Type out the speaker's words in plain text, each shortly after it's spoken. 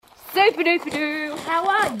Super duper doo, how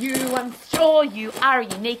are you? I'm sure you are a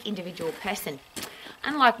unique individual person.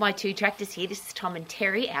 Unlike my two tractors here, this is Tom and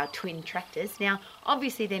Terry, our twin tractors. Now,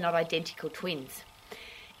 obviously they're not identical twins.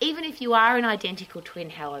 Even if you are an identical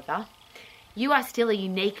twin, however, you are still a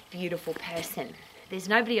unique, beautiful person. There's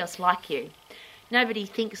nobody else like you. Nobody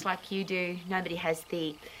thinks like you do. Nobody has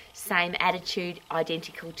the same attitude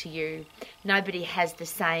identical to you. Nobody has the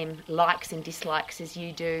same likes and dislikes as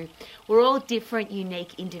you do. We're all different,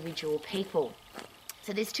 unique, individual people.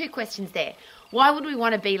 So there's two questions there. Why would we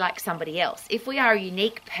want to be like somebody else? If we are a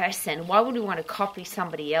unique person, why would we want to copy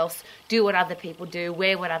somebody else, do what other people do,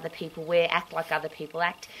 wear what other people wear, act like other people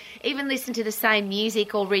act, even listen to the same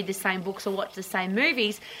music or read the same books or watch the same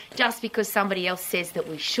movies just because somebody else says that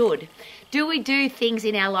we should? Do we do things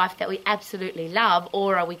in our life that we absolutely love,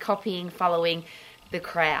 or are we copying, following the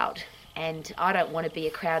crowd? And I don't want to be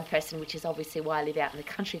a crowd person, which is obviously why I live out in the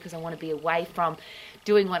country, because I want to be away from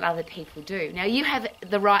doing what other people do. Now, you have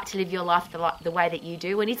the right to live your life the way that you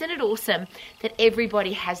do, and isn't it awesome that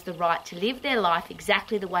everybody has the right to live their life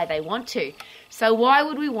exactly the way they want to? So why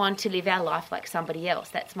would we want to live our life like somebody else?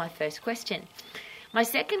 That's my first question. My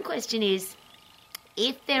second question is,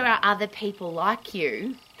 if there are other people like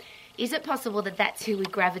you, is it possible that that's who we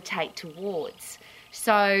gravitate towards?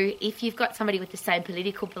 So if you've got somebody with the same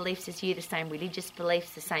political beliefs as you, the same religious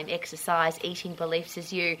beliefs, the same exercise, eating beliefs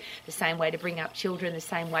as you, the same way to bring up children, the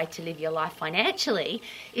same way to live your life financially,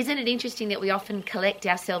 isn't it interesting that we often collect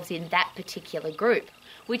ourselves in that particular group,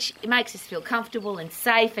 which makes us feel comfortable and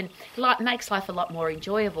safe and makes life a lot more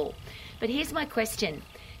enjoyable? But here's my question.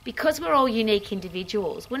 Because we're all unique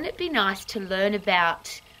individuals, wouldn't it be nice to learn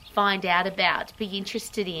about, find out about, be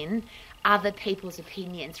interested in other people's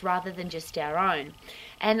opinions rather than just our own?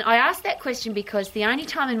 And I ask that question because the only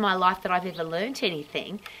time in my life that I've ever learnt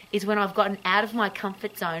anything is when I've gotten out of my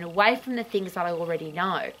comfort zone, away from the things that I already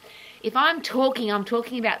know. If I'm talking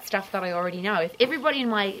about stuff that I already know. If everybody in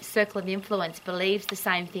my circle of influence believes the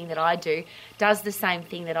same thing that I do, does the same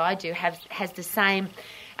thing that I do, has the same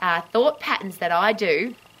thought patterns that I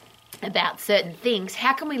do about certain things,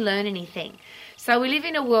 how can we learn anything? So we live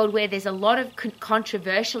in a world where there's a lot of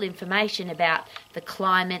controversial information about the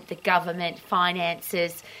climate, the government,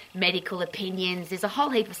 finances, medical opinions. There's a whole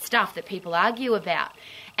heap of stuff that people argue about.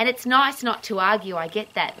 And it's nice not to argue, I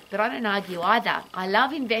get that, but I don't argue either. I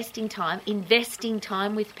love investing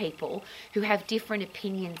time with people who have different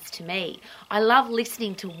opinions to me. I love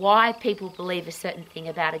listening to why people believe a certain thing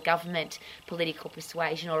about a government, political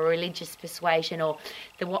persuasion or a religious persuasion, or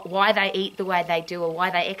why they eat the way they do or why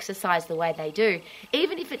they exercise the way they do.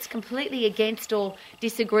 Even if it's completely against or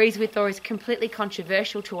disagrees with or is completely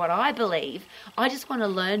controversial to what I believe, I just want to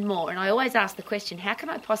learn more. And I always ask the question, how can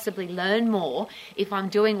I possibly learn more if I'm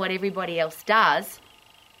doing what everybody else does,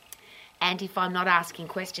 and if I'm not asking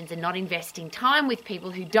questions and not investing time with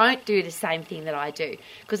people who don't do the same thing that I do?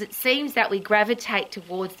 Because it seems that we gravitate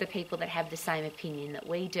towards the people that have the same opinion that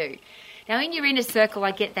we do. Now, in your inner circle,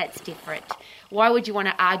 I get that's different. Why would you want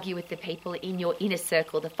to argue with the people in your inner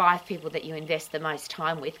circle, the 5 people that you invest the most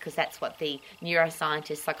time with? Because that's what the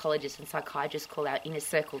neuroscientists, psychologists and psychiatrists call our inner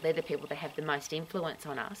circle. They're the people that have the most influence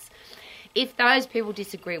on us. If those people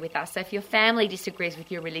disagree with us, so if your family disagrees with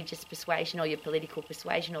your religious persuasion or your political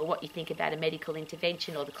persuasion or what you think about a medical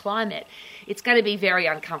intervention or the climate, it's going to be very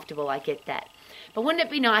uncomfortable, I get that. But wouldn't it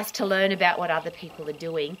be nice to learn about what other people are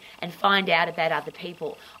doing and find out about other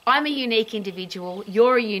people? I'm a unique individual,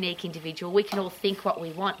 you're a unique individual, we can all think what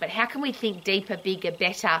we want, but how can we think deeper, bigger,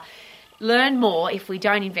 better, learn more if we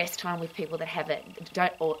don't invest time with people that have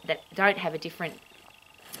that have a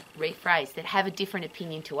different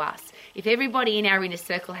opinion to us? If everybody in our inner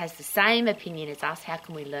circle has the same opinion as us, how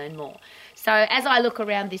can we learn more? So as I look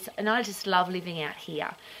around this, and I just love living out here,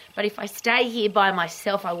 but if I stay here by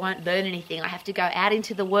myself, I won't learn anything. I have to go out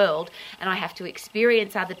into the world and I have to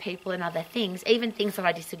experience other people and other things, even things that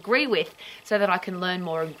I disagree with, so that I can learn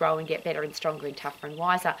more and grow and get better and stronger and tougher and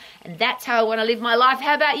wiser. And that's how I want to live my life.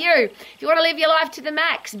 How about you? If you want to live your life to the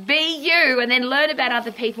max, be you, and then learn about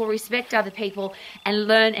other people, respect other people, and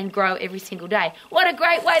learn and grow every single day. What a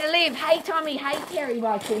great way to live. Hey, Tommy. Hey, Terry,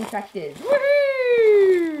 my twin tractors.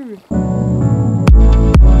 Woohoo!